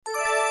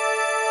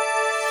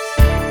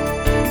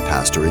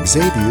Pastor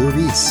Xavier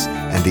Reese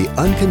and the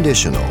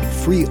unconditional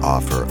free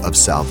offer of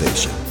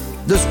salvation.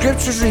 The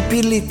scriptures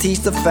repeatedly teach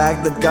the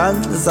fact that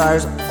God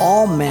desires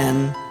all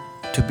men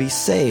to be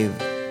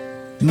saved.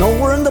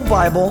 Nowhere in the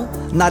Bible,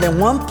 not in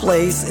one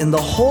place in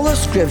the whole of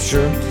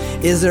Scripture,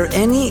 is there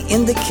any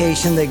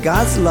indication that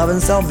God's love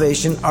and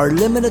salvation are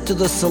limited to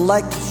the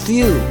select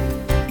few.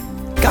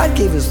 God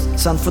gave His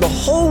Son for the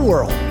whole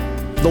world.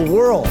 The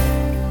world,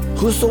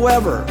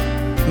 whosoever,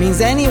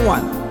 means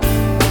anyone.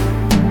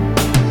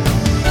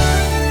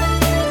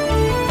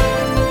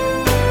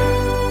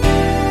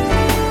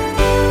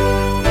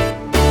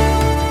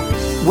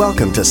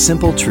 Welcome to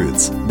Simple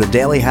Truths, the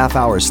daily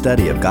half-hour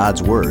study of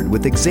God's Word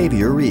with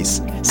Xavier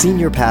Reese,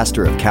 Senior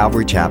Pastor of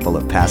Calvary Chapel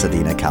of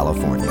Pasadena,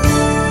 California.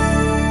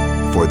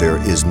 For there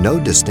is no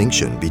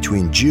distinction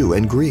between Jew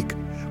and Greek,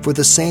 for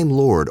the same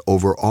Lord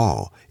over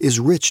all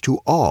is rich to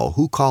all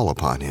who call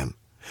upon Him.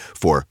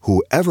 For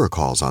whoever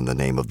calls on the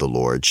name of the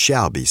Lord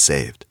shall be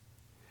saved.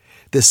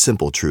 This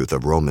simple truth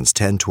of Romans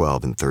 10,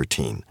 12, and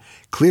 13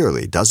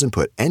 clearly doesn't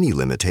put any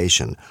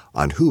limitation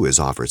on who is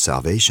offered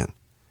salvation.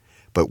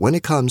 But when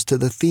it comes to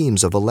the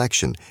themes of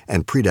election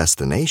and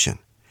predestination,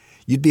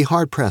 you'd be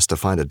hard-pressed to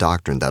find a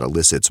doctrine that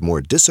elicits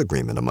more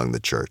disagreement among the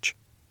church.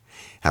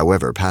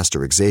 However,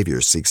 Pastor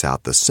Xavier seeks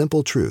out the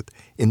simple truth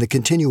in the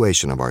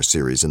continuation of our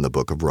series in the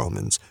book of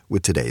Romans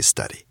with today's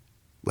study.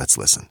 Let's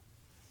listen.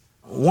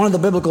 One of the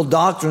biblical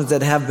doctrines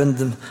that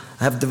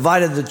have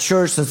divided the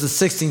church since the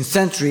 16th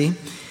century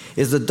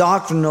is the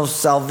doctrine of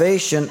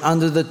salvation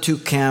under the two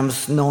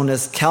camps known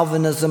as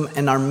Calvinism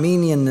and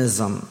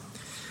Arminianism.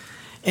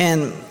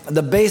 And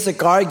the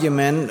basic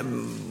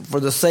argument, for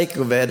the sake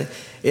of it,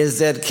 is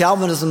that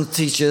Calvinism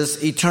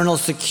teaches eternal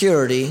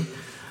security,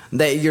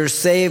 that you're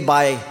saved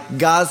by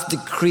God's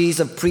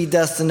decrees of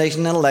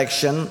predestination and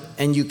election,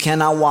 and you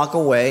cannot walk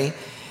away.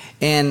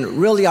 And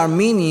really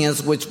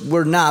Arminians, which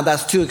we're not,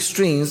 that's two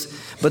extremes.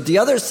 But the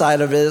other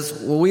side of it is,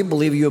 well, we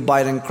believe you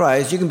abide in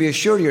Christ. You can be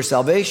assured of your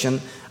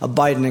salvation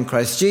abiding in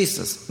Christ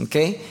Jesus.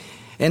 Okay?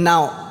 And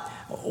now,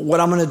 what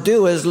I'm going to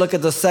do is look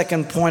at the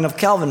second point of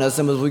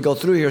Calvinism as we go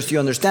through here so you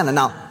understand it.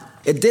 Now,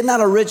 it did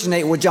not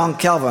originate with John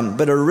Calvin,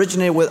 but it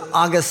originated with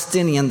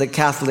Augustinian, the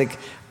Catholic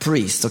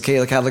priest, okay,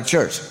 the Catholic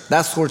Church.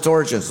 That's where its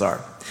origins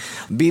are.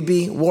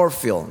 B.B.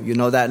 Warfield, you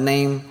know that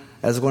name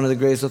as one of the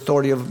greatest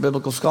authority of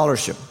biblical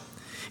scholarship.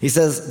 He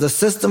says, the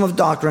system of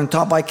doctrine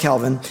taught by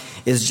Calvin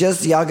is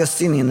just the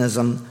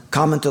Augustinianism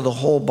common to the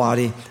whole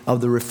body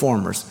of the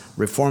Reformers.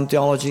 Reformed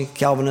theology,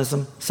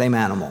 Calvinism, same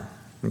animal,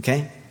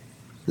 okay?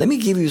 Let me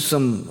give you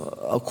some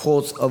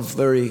quotes of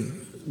very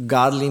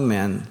godly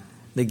men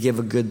that give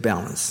a good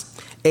balance.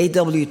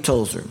 A.W.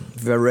 Tozer, if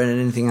you've ever read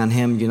anything on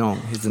him, you know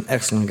he's an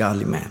excellent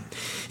godly man.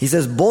 He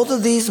says, both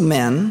of these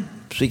men,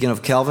 speaking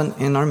of Calvin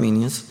and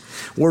Arminius,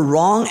 were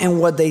wrong in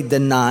what they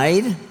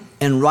denied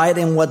and right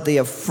in what they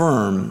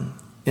affirmed.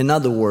 In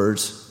other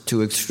words,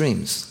 two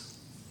extremes.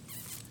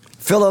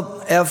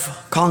 Philip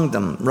F.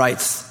 Congdon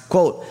writes,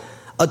 quote,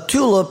 a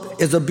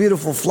tulip is a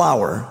beautiful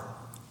flower,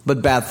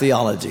 but bad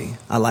theology.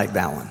 I like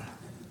that one.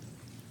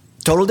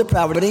 Total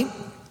depravity,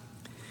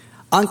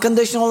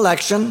 unconditional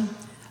election,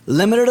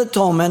 limited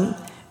atonement,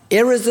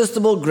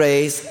 irresistible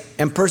grace,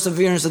 and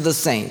perseverance of the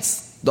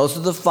saints. Those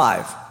are the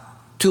five.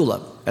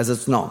 Tulip, as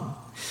it's known.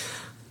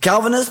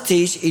 Calvinists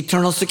teach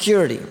eternal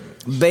security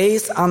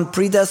based on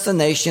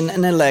predestination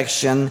and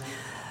election,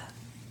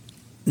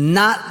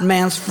 not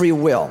man's free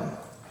will,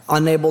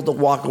 unable to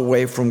walk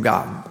away from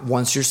God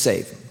once you're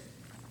saved.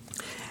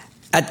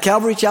 At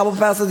Calvary Chapel,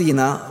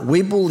 Pasadena,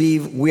 we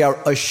believe we are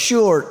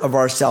assured of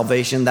our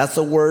salvation. That's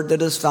a word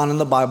that is found in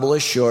the Bible,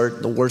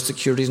 assured. The word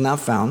security is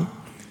not found.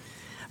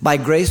 By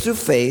grace through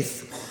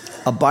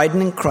faith,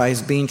 abiding in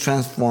Christ, being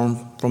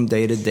transformed from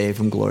day to day,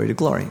 from glory to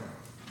glory.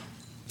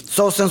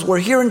 So since we're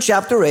here in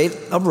chapter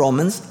 8 of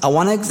Romans, I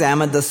want to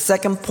examine the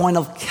second point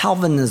of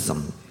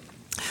Calvinism,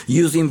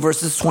 using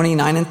verses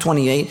 29 and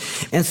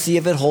 28, and see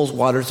if it holds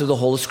water through the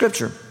whole of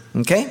Scripture.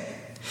 Okay?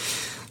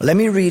 Let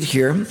me read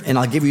here, and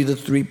I'll give you the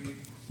three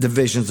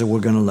divisions that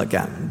we're going to look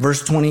at.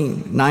 Verse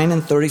 29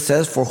 and 30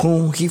 says, for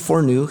whom he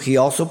foreknew, he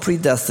also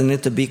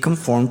predestined to be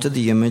conformed to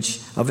the image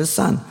of his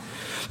Son,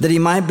 that he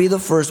might be the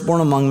firstborn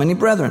among many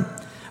brethren.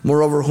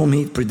 Moreover, whom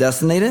he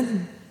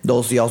predestinated,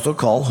 those he also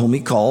called. Whom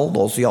he called,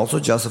 those he also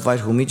justified.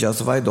 Whom he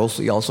justified, those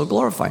he also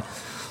glorified.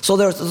 So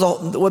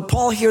what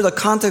Paul here, the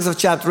context of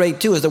chapter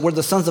 8 too, is that we're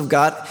the sons of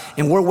God,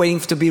 and we're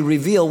waiting to be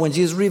revealed. When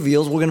Jesus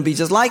reveals, we're going to be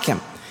just like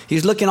him.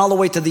 He's looking all the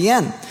way to the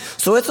end.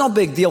 So it's no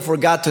big deal for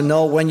God to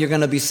know when you're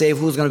going to be saved,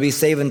 who's going to be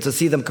saved, and to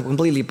see them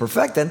completely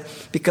perfected,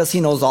 because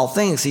he knows all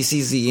things. He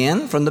sees the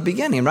end from the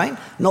beginning, right?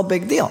 No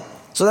big deal.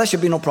 So that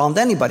should be no problem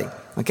to anybody,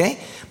 okay?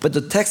 But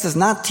the text is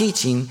not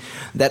teaching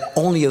that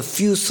only a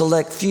few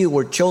select few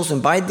were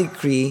chosen by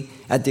decree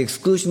at the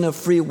exclusion of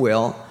free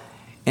will,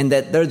 and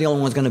that they're the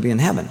only ones going to be in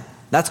heaven.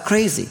 That's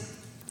crazy.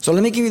 So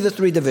let me give you the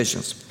three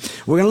divisions.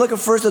 We're going to look at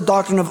first the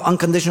doctrine of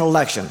unconditional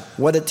election,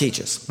 what it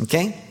teaches,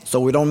 okay? So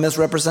we don't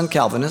misrepresent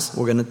Calvinists.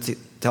 We're going to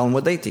tell them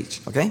what they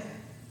teach, okay?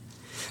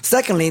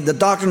 Secondly, the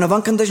doctrine of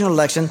unconditional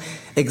election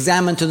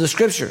examined to the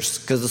Scriptures,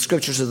 because the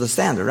Scriptures are the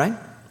standard, right?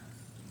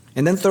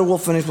 And then third, we'll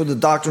finish with the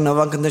doctrine of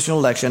unconditional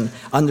election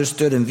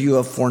understood in view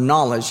of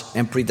foreknowledge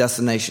and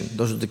predestination.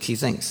 Those are the key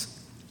things.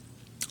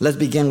 Let's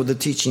begin with the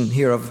teaching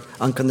here of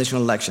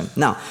unconditional election.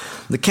 Now,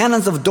 the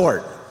canons of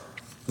Dort,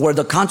 where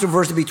the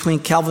controversy between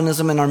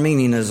Calvinism and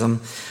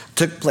Arminianism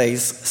took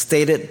place,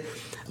 stated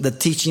the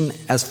teaching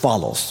as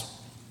follows.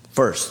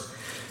 First,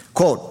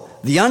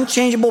 quote, "The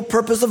unchangeable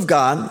purpose of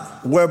God,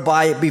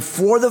 whereby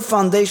before the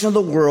foundation of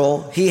the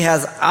world, he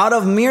has out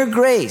of mere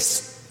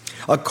grace,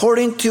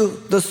 according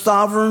to the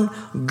sovereign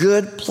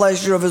good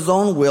pleasure of his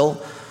own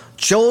will,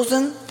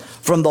 chosen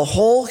from the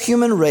whole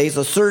human race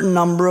a certain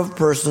number of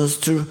persons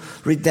to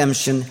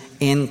redemption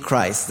in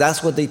Christ."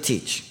 That's what they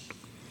teach.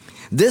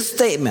 This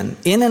statement,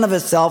 in and of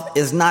itself,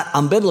 is not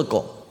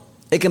unbiblical.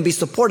 It can be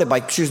supported by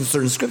choosing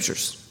certain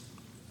scriptures.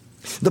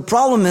 The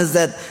problem is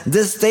that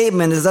this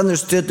statement is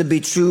understood to be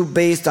true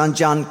based on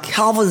John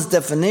Calvin's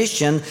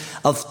definition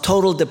of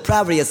total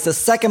depravity. It's the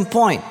second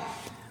point,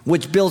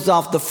 which builds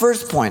off the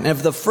first point. And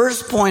if the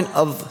first point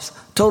of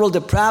total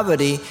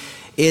depravity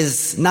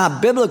is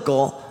not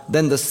biblical,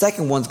 then the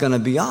second one's going to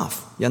be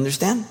off. You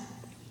understand?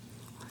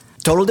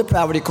 Total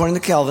depravity, according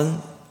to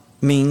Calvin,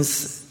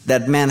 means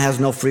that man has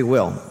no free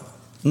will,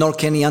 nor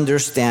can he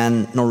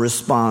understand nor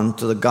respond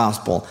to the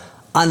gospel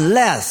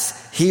unless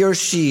he or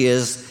she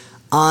is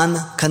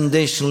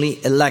unconditionally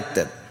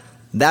elected.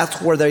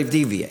 That's where they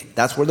deviate.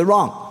 That's where they're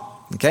wrong.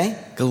 Okay?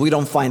 Because we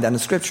don't find that in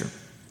Scripture.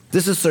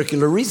 This is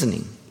circular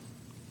reasoning.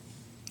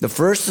 The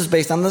first is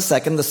based on the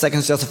second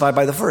is justified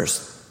by the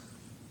first.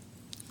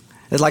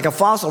 It's like a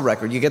fossil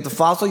record. You get the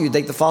fossil, you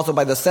date the fossil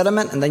by the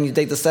sediment, and then you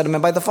date the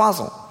sediment by the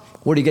fossil.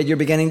 Where do you get your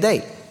beginning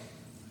date?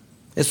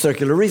 It's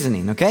circular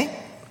reasoning, okay?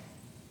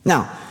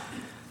 Now,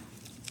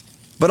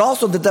 but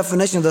also the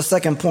definition of the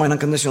second point,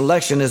 unconditional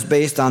election, is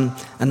based on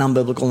an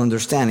unbiblical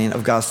understanding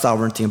of God's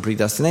sovereignty and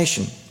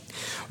predestination.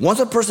 Once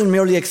a person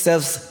merely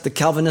accepts the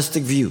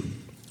Calvinistic view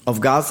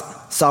of God's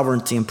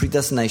sovereignty and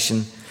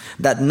predestination,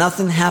 that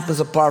nothing happens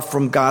apart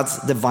from God's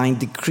divine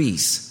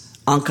decrees,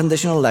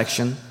 unconditional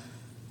election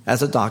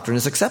as a doctrine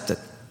is accepted.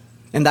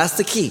 And that's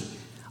the key.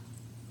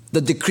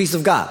 The decrees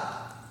of God.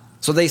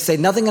 So they say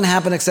nothing can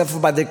happen except for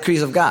by the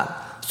decrees of God.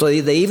 So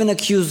they even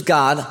accuse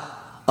God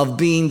of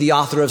being the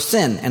author of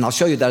sin. And I'll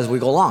show you that as we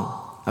go along.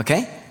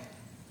 Okay?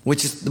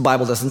 Which is, the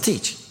Bible doesn't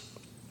teach.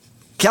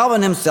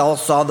 Calvin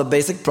himself saw the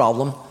basic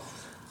problem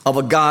of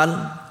a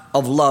God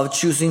of love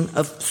choosing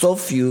of so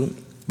few,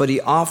 but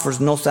he offers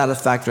no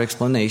satisfactory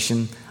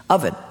explanation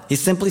of it. He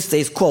simply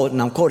states, quote,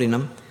 and I'm quoting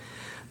him,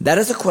 "That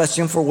is a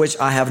question for which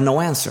I have no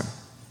answer."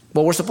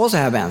 Well, we're supposed to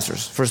have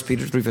answers. 1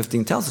 Peter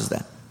 3:15 tells us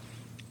that.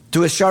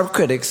 To his sharp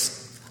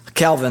critics,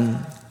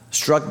 Calvin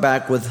struck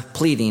back with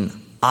pleading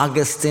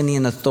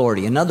Augustinian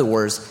authority. In other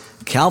words,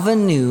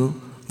 Calvin knew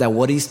that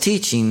what he's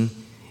teaching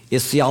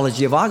is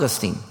theology of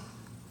Augustine.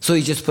 So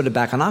he just put it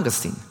back on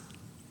Augustine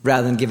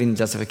rather than giving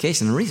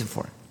justification and reason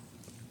for it.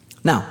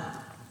 Now,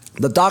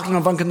 the doctrine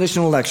of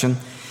unconditional election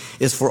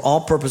is for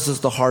all purposes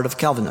the heart of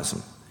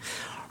Calvinism.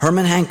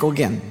 Herman Hankel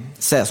again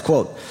says,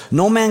 quote,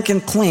 "No man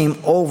can claim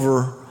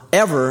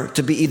ever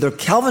to be either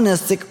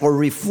Calvinistic or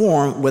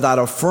Reformed without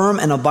a firm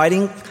and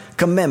abiding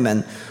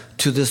commitment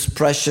to this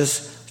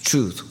precious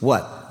truth."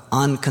 What?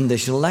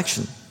 Unconditional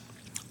election.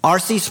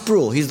 R.C.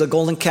 Sproul, he's the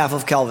golden calf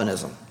of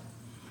Calvinism.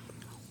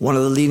 One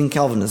of the leading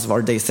Calvinists of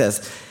our day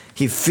says,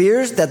 he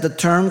fears that the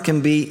term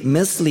can be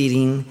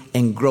misleading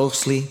and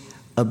grossly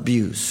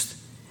abused.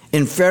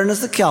 In fairness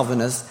to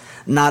Calvinists,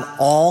 not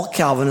all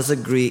Calvinists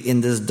agree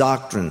in this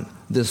doctrine,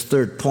 this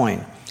third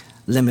point,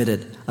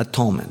 limited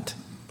atonement.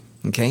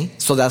 Okay?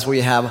 So that's where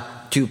you have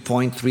 2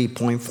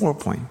 3 4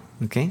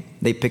 Okay?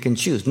 They pick and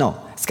choose. No,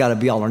 it's got to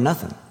be all or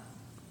nothing.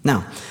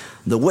 Now,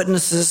 the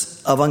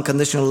witnesses of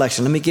unconditional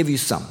election, let me give you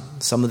some.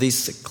 Some of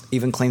these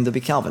even claim to be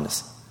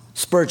Calvinists.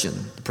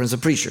 Spurgeon, the Prince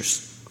of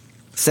Preachers,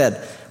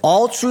 said,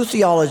 "All true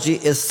theology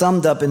is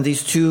summed up in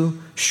these two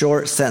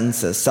short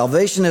sentences.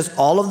 Salvation is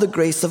all of the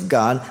grace of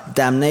God.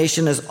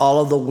 Damnation is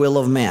all of the will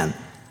of man."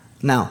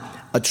 Now,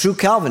 a true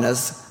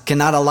Calvinist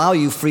cannot allow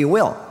you free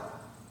will.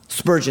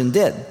 Spurgeon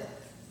did.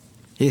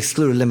 He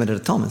excluded limited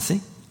atonement,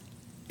 see?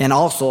 And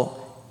also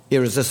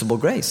irresistible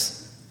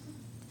grace.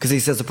 Because he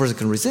says a person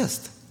can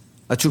resist.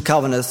 A true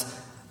Calvinist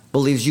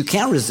believes you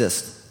can't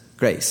resist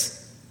grace.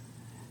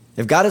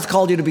 If God has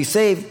called you to be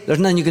saved, there's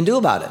nothing you can do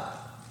about it.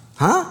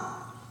 Huh?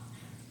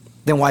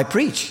 Then why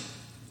preach?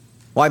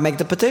 Why make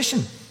the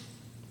petition?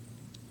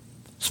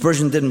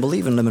 Spurgeon didn't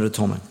believe in limited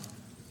atonement,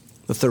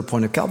 the third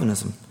point of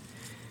Calvinism.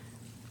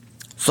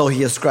 So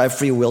he ascribed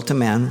free will to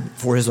man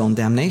for his own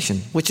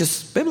damnation, which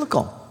is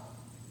biblical.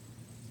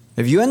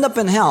 If you end up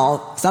in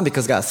hell, it's not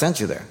because God sent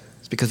you there.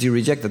 It's because you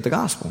rejected the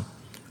gospel.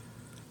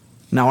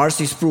 Now,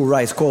 R.C. Sproul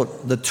writes,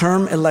 quote, "The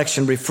term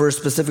election refers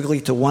specifically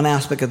to one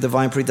aspect of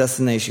divine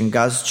predestination,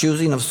 God's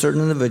choosing of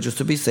certain individuals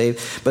to be saved,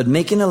 but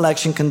making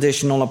election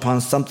conditional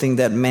upon something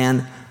that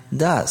man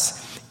does.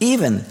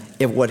 Even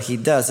if what he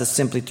does is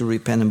simply to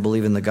repent and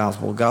believe in the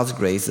gospel, God's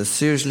grace is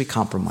seriously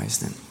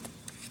compromised in."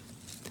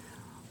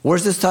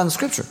 Where's this taught in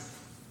Scripture?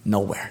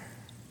 Nowhere.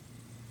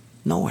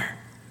 Nowhere.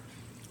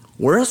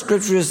 Where in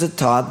Scripture is it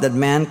taught that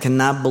man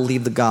cannot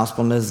believe the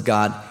gospel unless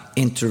God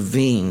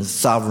intervenes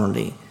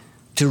sovereignly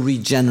to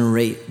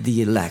regenerate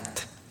the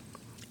elect,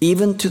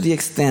 even to the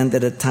extent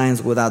that at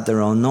times without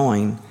their own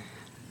knowing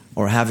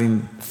or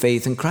having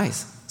faith in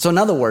Christ? So in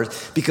other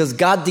words, because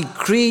God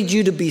decreed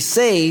you to be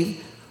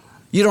saved,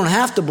 you don't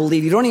have to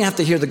believe. You don't even have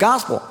to hear the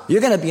gospel.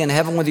 You're going to be in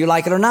heaven whether you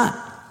like it or not.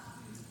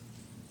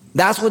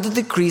 That's what the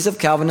decrees of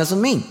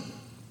Calvinism mean.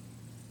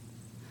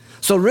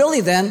 So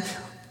really then,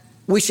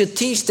 we should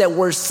teach that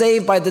we're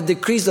saved by the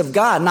decrees of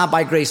God, not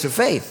by grace or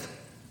faith.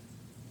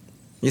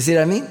 You see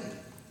what I mean?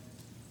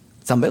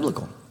 It's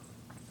unbiblical.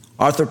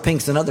 Arthur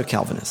Pink's another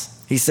Calvinist.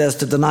 He says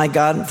to deny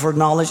God for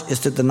knowledge is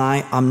to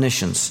deny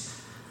omniscience.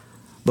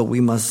 But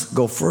we must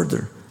go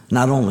further.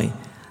 Not only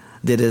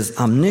that is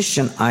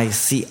omniscient, I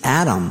see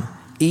Adam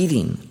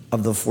eating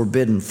of the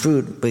forbidden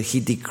fruit, but he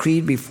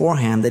decreed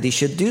beforehand that he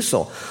should do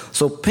so.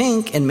 So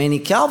Pink and many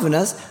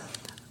Calvinists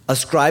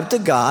ascribe to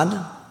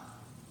God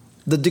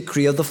the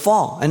decree of the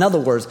fall. In other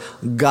words,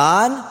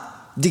 God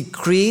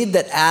decreed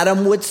that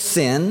Adam would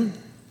sin,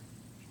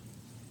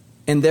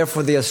 and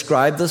therefore they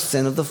ascribe the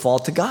sin of the fall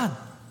to God.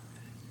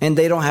 And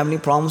they don't have any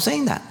problem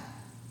saying that.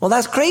 Well,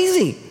 that's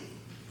crazy.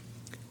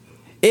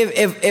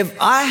 If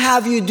I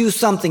have you do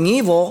something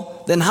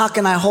evil, then how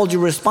can I hold you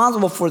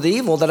responsible for the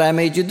evil that I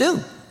made you do?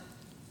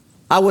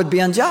 I would be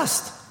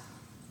unjust.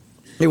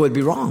 It would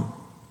be wrong.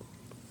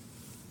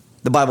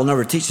 The Bible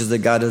never teaches that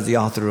God is the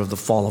author of the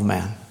fall of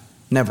man.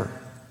 Never.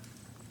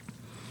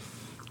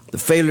 The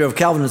failure of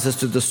Calvinists is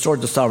to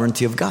distort the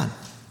sovereignty of God,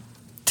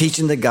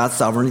 teaching that God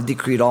sovereignly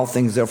decreed all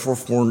things, therefore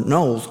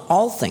foreknows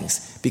all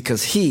things,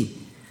 because he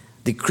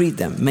decreed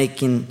them,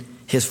 making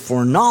his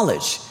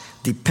foreknowledge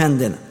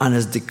dependent on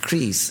his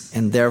decrees,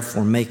 and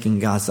therefore making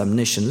God's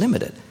omniscience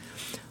limited.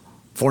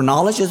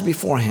 Foreknowledge is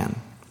beforehand.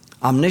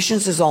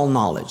 Omniscience is all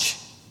knowledge.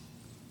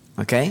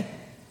 Okay?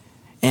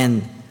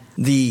 And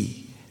the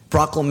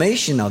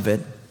proclamation of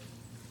it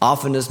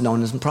often is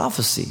known as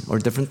prophecy or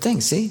different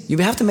things. See? You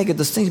have to make a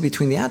distinction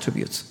between the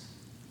attributes.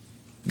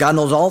 God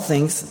knows all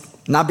things,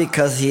 not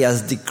because he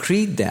has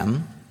decreed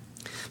them,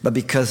 but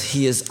because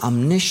he is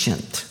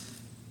omniscient,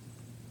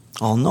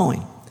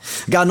 all-knowing.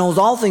 God knows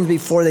all things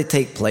before they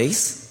take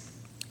place,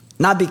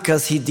 not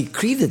because he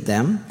decreed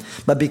them,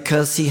 but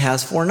because he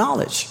has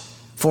foreknowledge.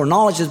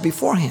 Foreknowledge is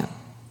beforehand.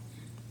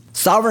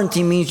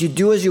 Sovereignty means you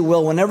do as you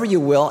will, whenever you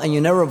will, and you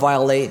never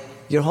violate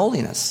your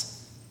holiness.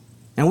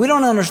 And we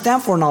don't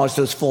understand foreknowledge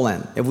to its full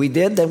end. If we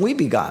did, then we'd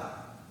be God.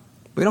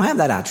 We don't have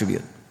that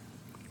attribute.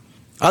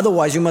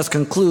 Otherwise, you must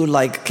conclude,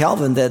 like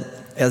Calvin, that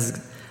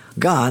as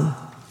God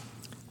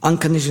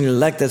unconditionally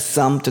elected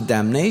some to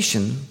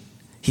damnation,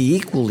 he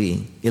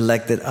equally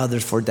elected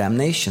others for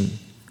damnation,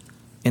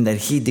 and that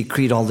he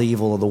decreed all the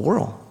evil of the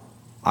world.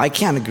 I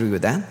can't agree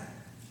with that.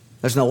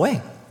 There's no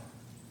way.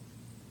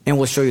 And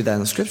we'll show you that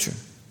in the Scripture.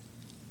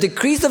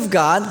 Decrees of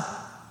God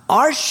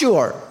are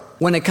sure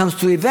when it comes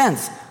to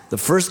events. The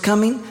first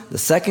coming, the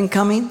second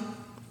coming,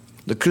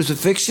 the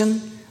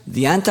crucifixion,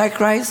 the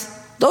Antichrist,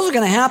 those are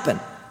going to happen.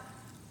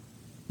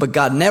 But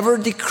God never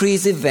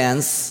decrees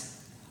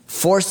events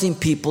forcing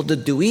people to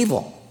do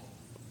evil.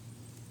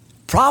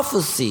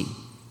 Prophecy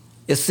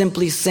is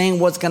simply saying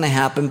what's going to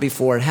happen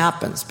before it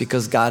happens,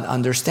 because God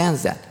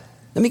understands that.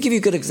 Let me give you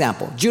a good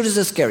example. Judas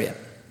Iscariot.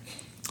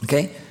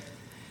 Okay?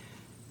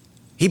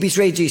 He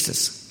betrayed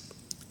Jesus.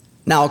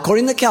 Now,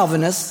 according to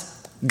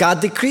Calvinists, God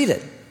decreed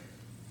it.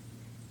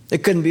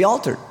 It couldn't be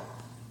altered.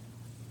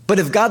 But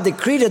if God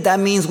decreed it, that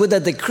means with the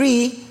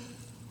decree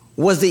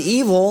was the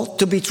evil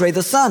to betray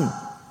the Son.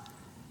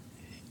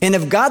 And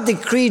if God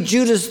decreed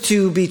Judas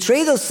to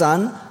betray the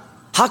Son,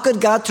 how could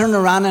God turn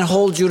around and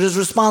hold Judas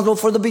responsible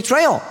for the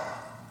betrayal?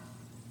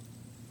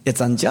 It's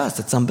unjust.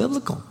 It's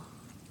unbiblical.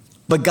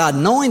 But God,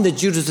 knowing that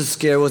Judas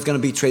Iscariot was going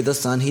to betray the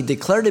Son, he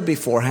declared it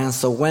beforehand,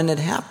 so when it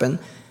happened,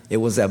 it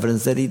was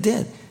evidence that he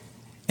did.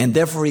 And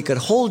therefore, he could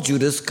hold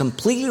Judas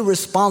completely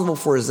responsible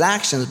for his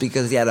actions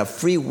because he had a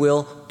free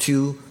will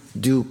to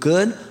do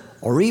good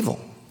or evil.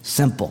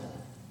 Simple.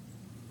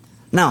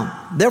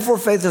 Now, therefore,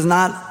 faith is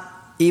not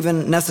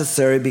even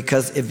necessary,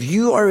 because if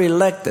you are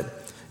elected,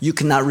 you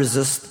cannot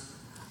resist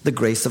the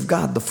grace of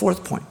God. The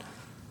fourth point.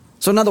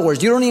 So in other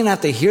words, you don't even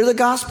have to hear the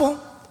gospel.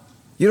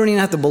 You don't even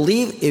have to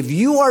believe. If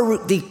you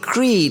are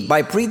decreed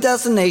by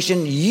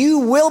predestination, you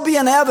will be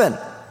in heaven.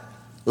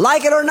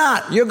 Like it or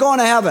not, you're going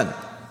to heaven.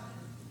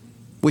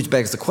 Which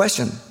begs the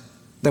question,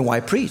 then why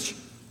preach?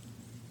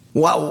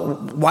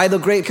 Why the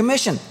Great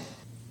Commission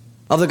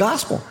of the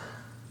gospel?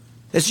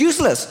 It's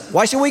useless.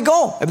 Why should we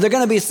go? If they're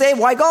going to be saved,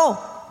 why go?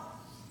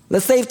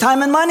 Let's save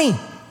time and money.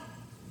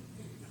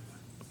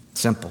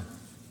 Simple.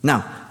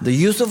 Now, the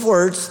use of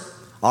words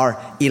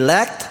are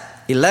elect,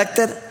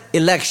 elected,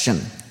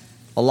 election,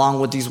 along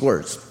with these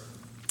words.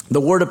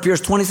 The word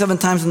appears 27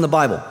 times in the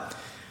Bible.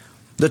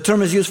 The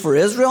term is used for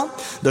Israel.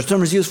 The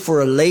term is used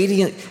for a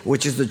lady,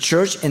 which is the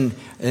church in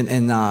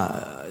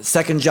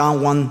 2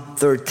 John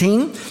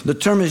 1:13. The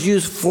term is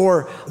used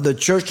for the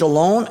church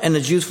alone, and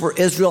it's used for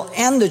Israel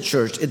and the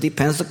church. It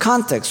depends on the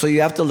context, so you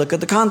have to look at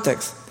the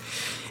context.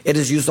 It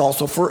is used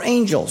also for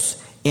angels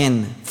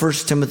in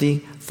 1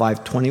 Timothy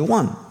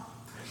 5:21.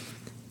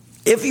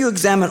 If you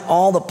examine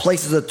all the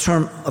places the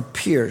term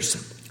appears,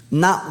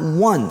 not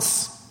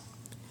once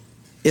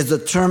is the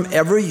term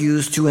ever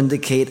used to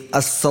indicate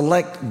a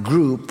select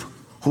group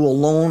who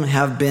alone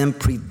have been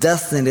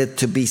predestinated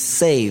to be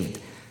saved.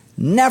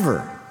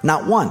 Never,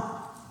 not one.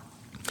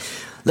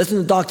 Listen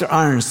to Dr.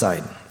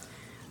 Ironside.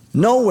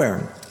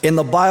 Nowhere in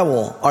the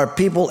Bible are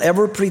people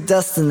ever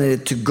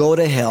predestinated to go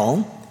to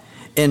hell,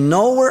 and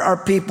nowhere are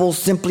people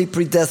simply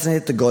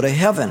predestinated to go to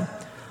heaven.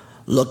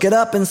 Look it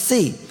up and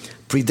see.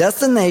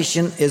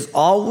 Predestination is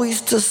always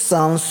to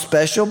some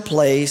special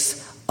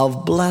place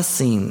of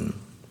blessing.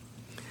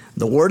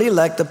 The word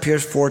elect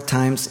appears 4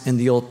 times in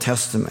the Old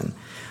Testament.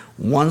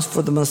 Once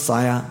for the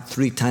Messiah,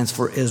 3 times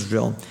for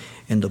Israel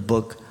in the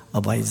book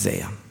of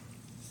Isaiah.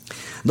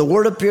 The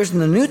word appears in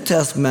the New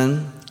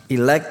Testament,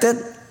 elected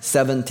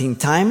 17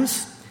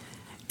 times,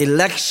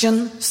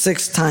 election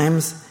 6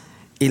 times,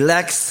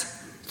 elects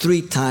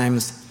 3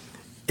 times,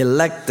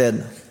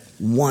 elected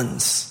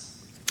once.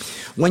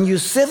 When you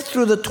sift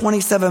through the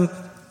 27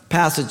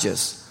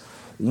 passages,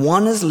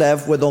 one is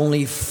left with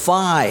only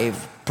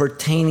 5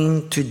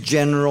 pertaining to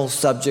general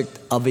subject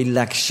of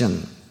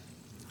election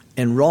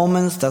in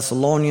Romans,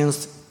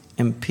 Thessalonians,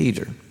 and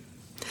Peter.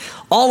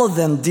 All of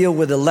them deal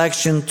with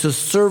election to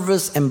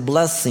service and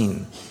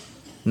blessing,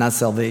 not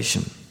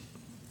salvation.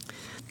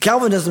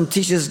 Calvinism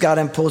teaches God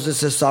imposes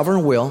his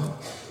sovereign will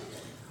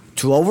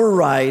to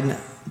override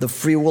the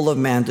free will of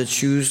man to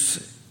choose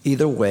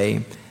either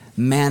way,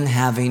 man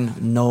having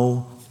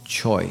no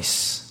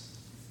choice.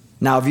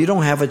 Now, if you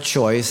don't have a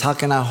choice, how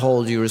can I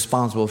hold you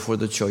responsible for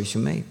the choice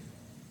you made?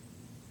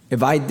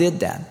 If I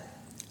did that,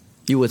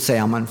 you would say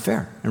I'm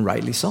unfair, and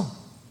rightly so.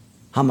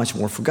 How much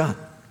more for God?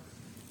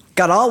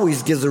 God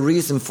always gives a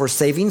reason for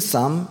saving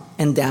some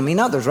and damning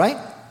others, right?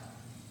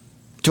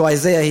 To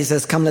Isaiah, he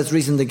says, come, let's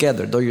reason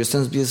together. Though your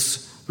sins be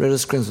as red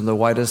as crimson, the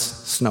white as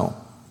snow.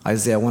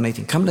 Isaiah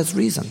 1:18. Come, let's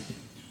reason.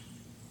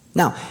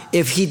 Now,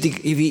 if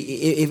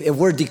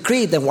we're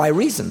decreed, then why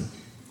reason?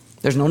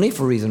 There's no need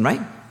for reason,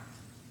 right?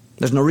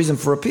 There's no reason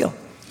for appeal.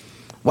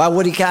 Why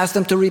would he ask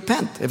them to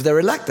repent if they're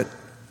elected?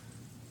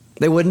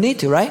 They wouldn't need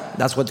to, right?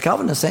 That's what the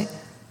Calvinists say.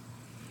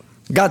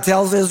 God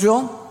tells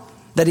Israel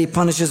that he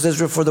punishes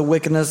Israel for the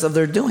wickedness of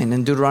their doing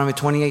in Deuteronomy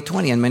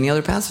 28:20 and many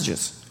other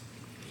passages.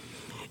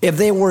 If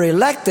they were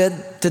elected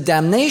to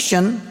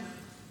damnation,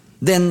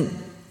 then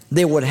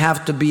they would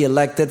have to be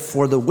elected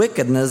for the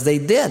wickedness they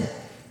did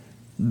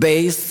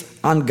based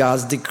on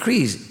God's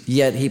decrees.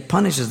 Yet he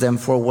punishes them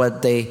for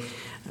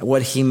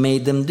what he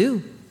made them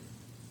do.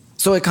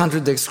 So it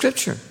contradicts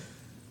Scripture.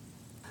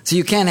 So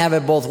you can't have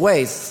it both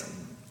ways.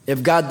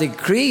 If God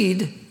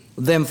decreed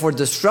them for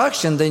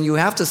destruction, then you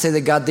have to say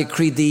that God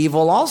decreed the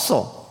evil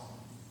also.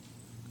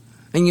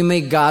 And you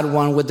make God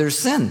one with their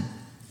sin.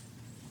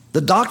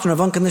 The doctrine of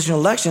unconditional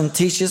election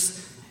teaches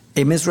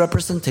a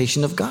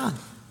misrepresentation of God.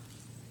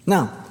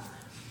 Now,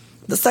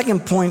 the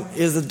second point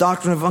is the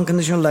doctrine of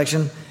unconditional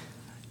election,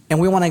 and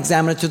we want to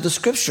examine it to the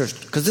Scriptures,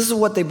 because this is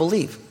what they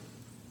believe.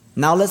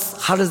 Now,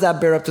 how does that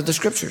bear up to the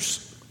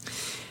Scriptures?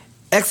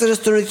 Exodus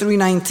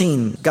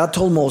 33:19, God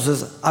told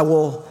Moses, I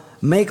will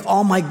make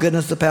all my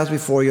goodness to pass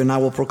before you, and I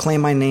will proclaim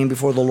my name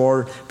before the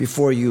Lord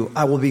before you.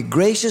 I will be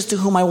gracious to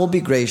whom I will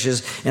be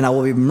gracious, and I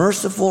will be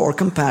merciful or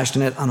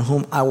compassionate on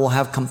whom I will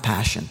have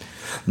compassion.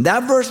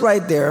 That verse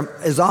right there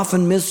is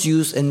often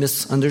misused and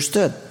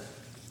misunderstood.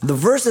 The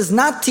verse is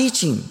not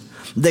teaching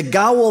that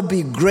God will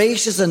be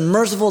gracious and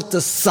merciful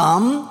to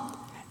some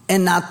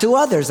and not to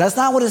others. That's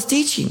not what it's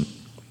teaching.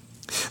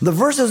 The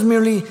verse is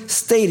merely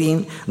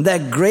stating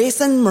that grace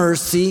and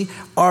mercy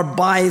are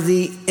by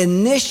the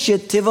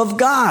initiative of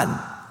God.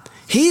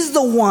 He's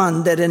the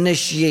one that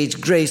initiates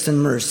grace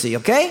and mercy,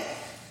 okay?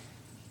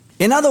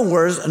 In other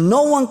words,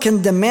 no one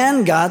can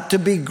demand God to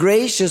be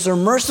gracious or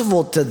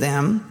merciful to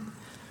them,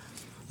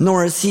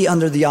 nor is he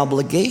under the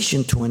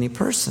obligation to any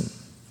person.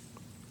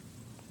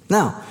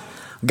 Now,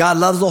 God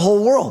loves the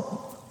whole world.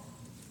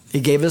 He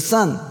gave his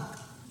son,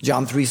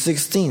 John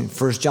 3:16,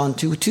 1 John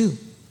 2:2.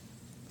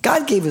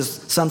 God gave his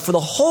son for the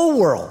whole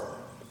world.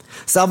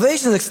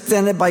 Salvation is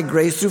extended by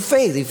grace through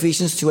faith,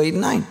 Ephesians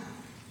 2:8-9.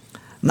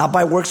 Not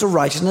by works of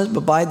righteousness,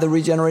 but by the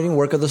regenerating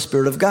work of the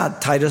Spirit of God,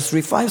 Titus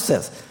 3:5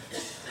 says.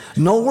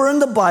 Nowhere in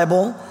the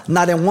Bible,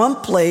 not in one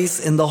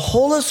place in the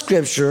whole of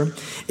Scripture,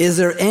 is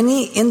there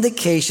any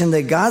indication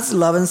that God's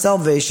love and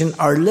salvation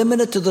are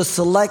limited to the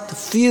select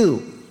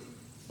few.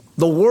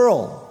 The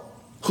world,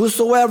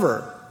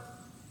 whosoever,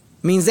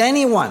 means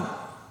anyone,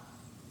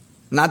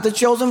 not the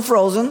chosen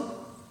frozen.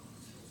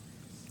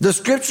 The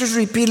Scriptures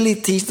repeatedly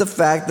teach the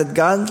fact that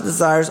God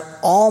desires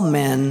all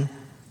men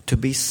to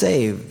be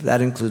saved. That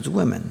includes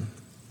women.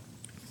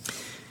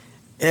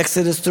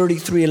 Exodus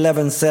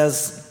 33:11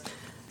 says,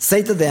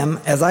 Say to them,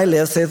 as I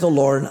live, saith the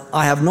Lord,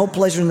 I have no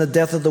pleasure in the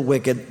death of the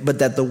wicked, but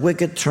that the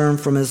wicked turn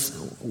from his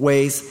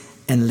ways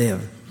and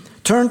live.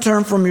 Turn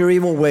from your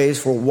evil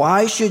ways, for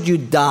why should you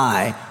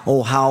die,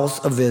 O house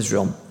of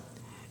Israel?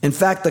 In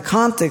fact, the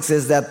context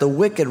is that the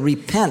wicked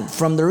repent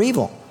from their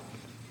evil,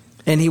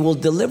 and he will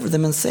deliver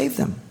them and save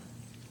them.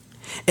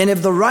 And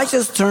if the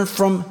righteous turn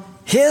from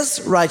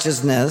his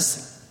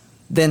righteousness,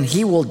 then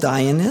he will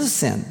die in his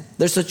sin.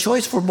 There's a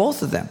choice for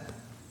both of them.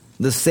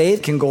 The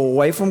saved can go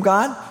away from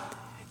God,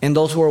 and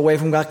those who are away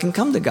from God can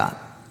come to God.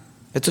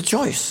 It's a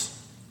choice.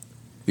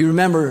 You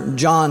remember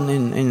John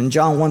in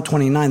John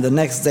 1:29, the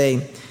next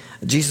day,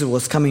 Jesus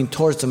was coming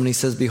towards them, and he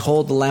says,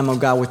 behold, the Lamb of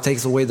God which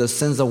takes away the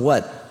sins of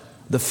what?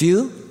 The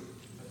few?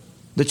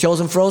 The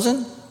chosen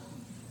frozen?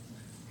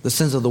 The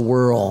sins of the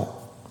world.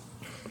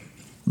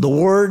 The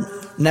word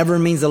never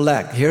means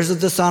elect. Here's the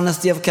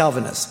dishonesty of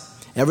Calvinists.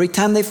 Every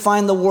time they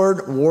find the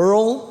word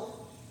world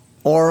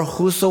or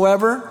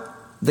whosoever,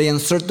 they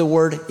insert the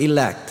word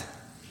elect.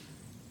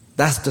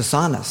 That's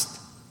dishonest.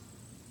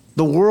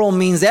 The world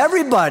means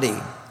everybody.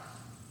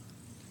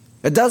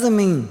 It doesn't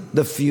mean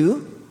the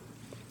few.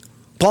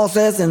 Paul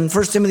says in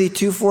 1 Timothy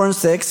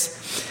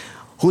 2:4-6,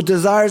 who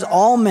desires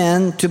all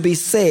men to be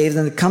saved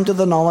and to come to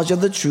the knowledge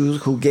of the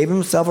truth, who gave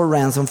himself a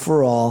ransom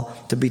for all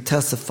to be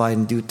testified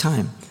in due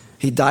time.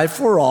 He died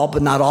for all,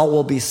 but not all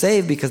will be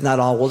saved because not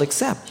all will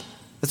accept.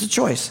 It's a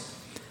choice.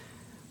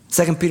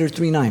 2 Peter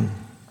 3:9.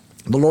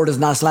 The Lord is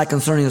not slack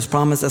concerning his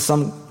promise, as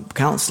some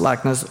count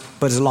slackness,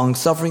 but is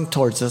long-suffering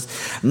towards us,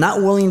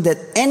 not willing that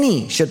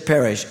any should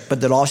perish,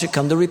 but that all should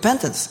come to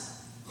repentance.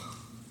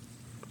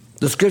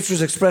 The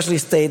scriptures expressly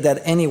state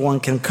that anyone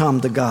can come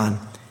to God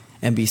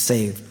and be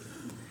saved.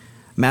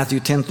 Matthew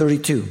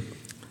 10:32.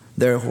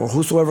 Therefore,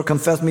 whosoever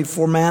confess me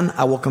before man,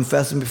 I will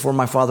confess him before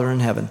my Father in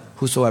heaven.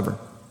 Whosoever.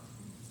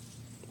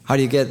 How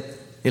do you get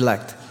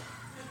elect?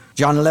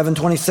 John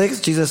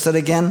 11:26, Jesus said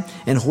again,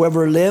 and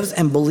whoever lives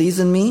and believes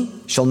in me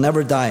shall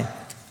never die.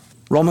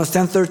 Romans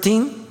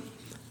 10:13,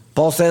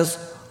 Paul says,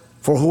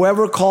 for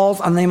whoever calls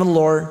on the name of the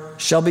Lord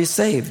shall be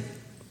saved.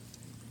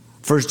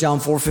 1 John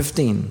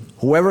 4:15,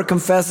 whoever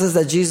confesses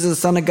that Jesus is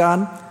the Son of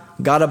God,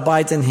 God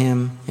abides in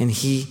him and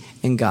he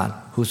in God.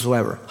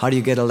 Whosoever. How do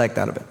you get elect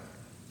out of it?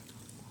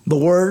 The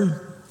word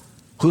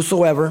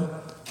whosoever,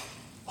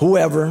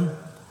 whoever,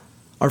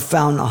 are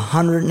found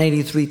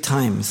 183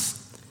 times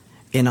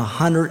in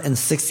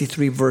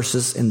 163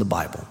 verses in the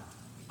Bible.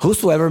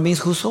 Whosoever means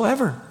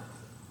whosoever.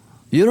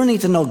 You don't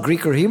need to know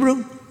Greek or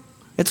Hebrew.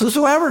 It's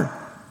whosoever.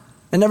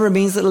 It never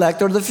means the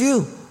elect or the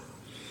few.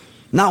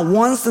 Not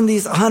once in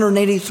these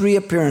 183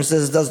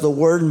 appearances does the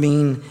word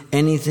mean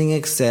anything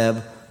except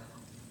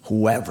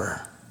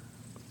whoever.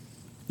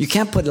 You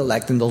can't put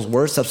elect in those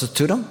words,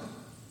 substitute them.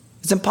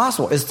 It's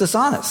impossible. It's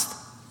dishonest.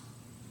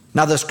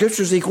 Now, the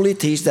scriptures equally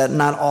teach that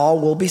not all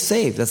will be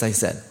saved, as I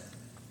said.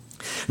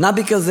 Not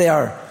because they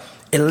are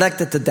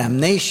elected to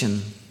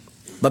damnation,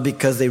 but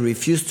because they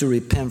refuse to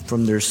repent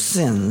from their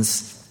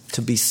sins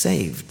to be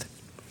saved.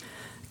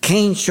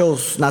 Cain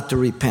chose not to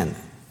repent.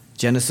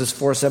 Genesis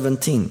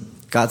 4:17.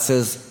 God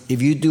says,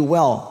 if you do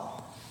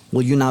well,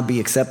 will you not be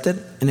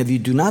accepted? And if you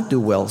do not do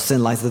well,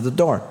 sin lies at the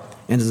door,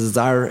 and the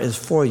desire is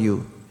for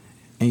you,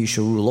 and you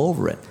shall rule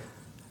over it.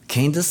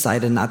 Cain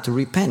decided not to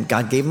repent.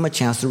 God gave him a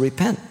chance to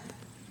repent.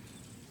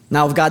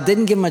 Now, if God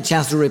didn't give him a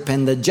chance to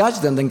repent and judge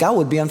them, then God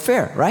would be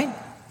unfair, right?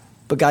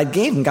 But God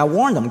gave them. God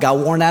warned them.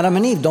 God warned Adam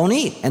and Eve, don't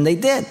eat. And they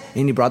did.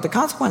 And he brought the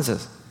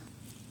consequences.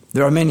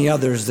 There are many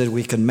others that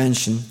we could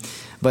mention.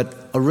 But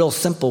a real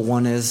simple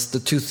one is the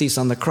two thieves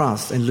on the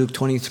cross in Luke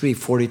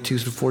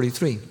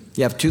 23:42-43.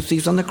 You have two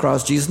thieves on the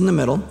cross, Jesus in the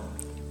middle.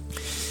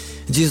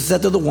 Jesus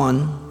said to the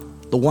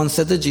one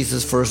said to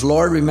Jesus first,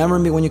 Lord, remember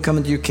me when you come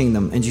into your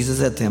kingdom. And Jesus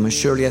said to him,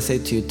 surely I say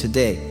to you,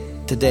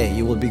 today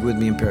you will be with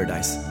me in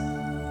paradise.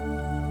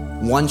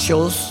 One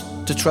chose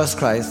to trust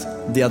Christ,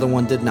 the other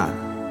one did not.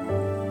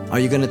 Are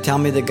you going to tell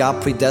me that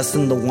God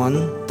predestined the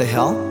one to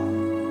hell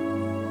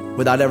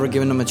without ever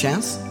giving him a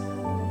chance?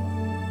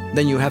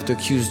 Then you have to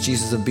accuse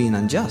Jesus of being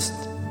unjust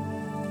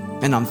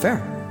and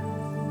unfair.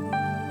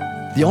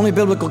 The only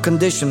biblical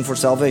condition for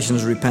salvation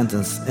is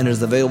repentance, and it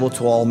is available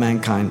to all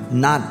mankind,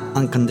 not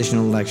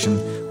unconditional election,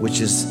 which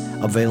is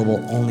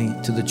available only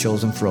to the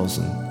chosen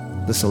frozen,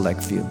 the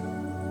select few.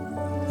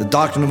 The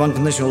doctrine of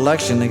unconditional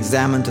election,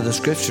 examined to the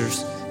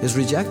scriptures, is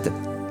rejected.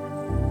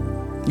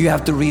 You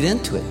have to read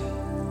into it.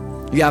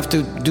 You have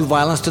to do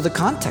violence to the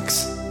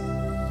context.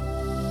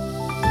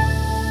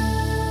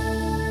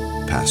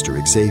 Pastor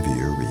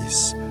Xavier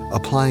Reese,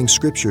 applying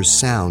Scripture's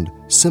sound,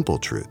 simple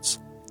truths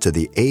to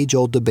the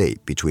age-old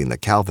debate between the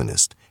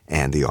Calvinist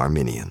and the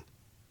Arminian.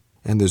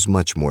 And there's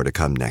much more to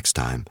come next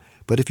time,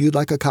 but if you'd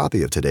like a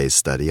copy of today's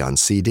study on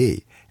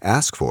CD,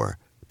 ask for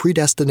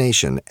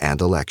Predestination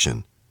and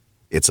Election.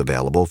 It's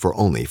available for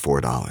only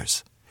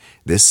 $4.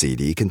 This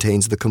CD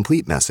contains the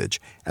complete message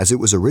as it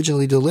was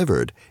originally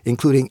delivered,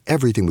 including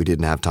everything we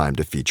didn't have time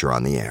to feature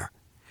on the air.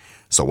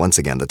 So once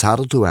again, the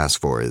title to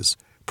ask for is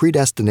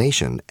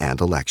Predestination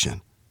and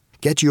Election.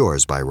 Get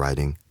yours by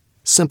writing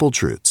Simple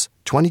Truths,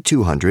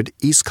 2200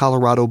 East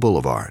Colorado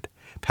Boulevard,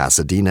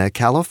 Pasadena,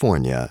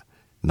 California,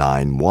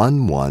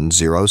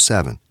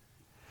 91107.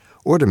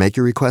 Or to make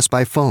your request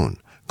by phone,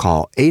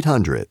 call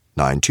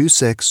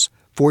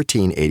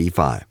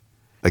 800-926-1485.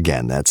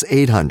 Again, that's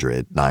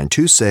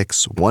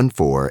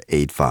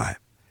 800-926-1485.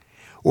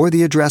 Or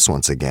the address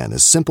once again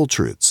is Simple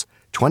Truths,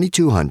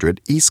 2200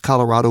 East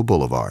Colorado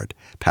Boulevard,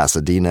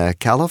 Pasadena,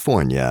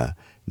 California,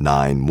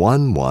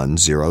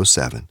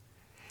 91107.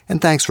 And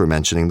thanks for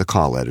mentioning the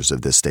call letters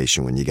of this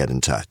station when you get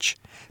in touch.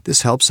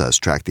 This helps us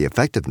track the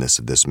effectiveness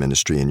of this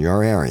ministry in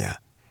your area.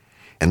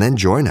 And then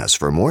join us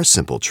for more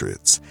Simple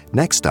Truths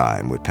next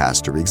time with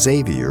Pastor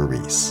Xavier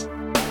Reese.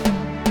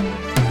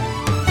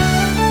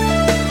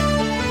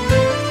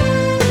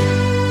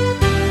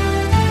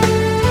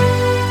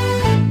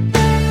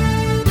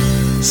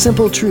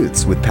 Simple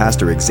Truths with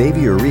Pastor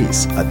Xavier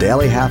Reese, a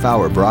daily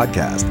half-hour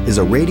broadcast, is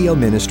a radio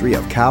ministry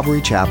of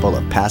Calvary Chapel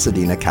of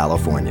Pasadena,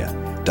 California.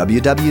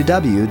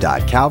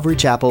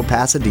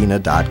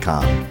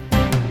 www.calvarychapelpasadena.com.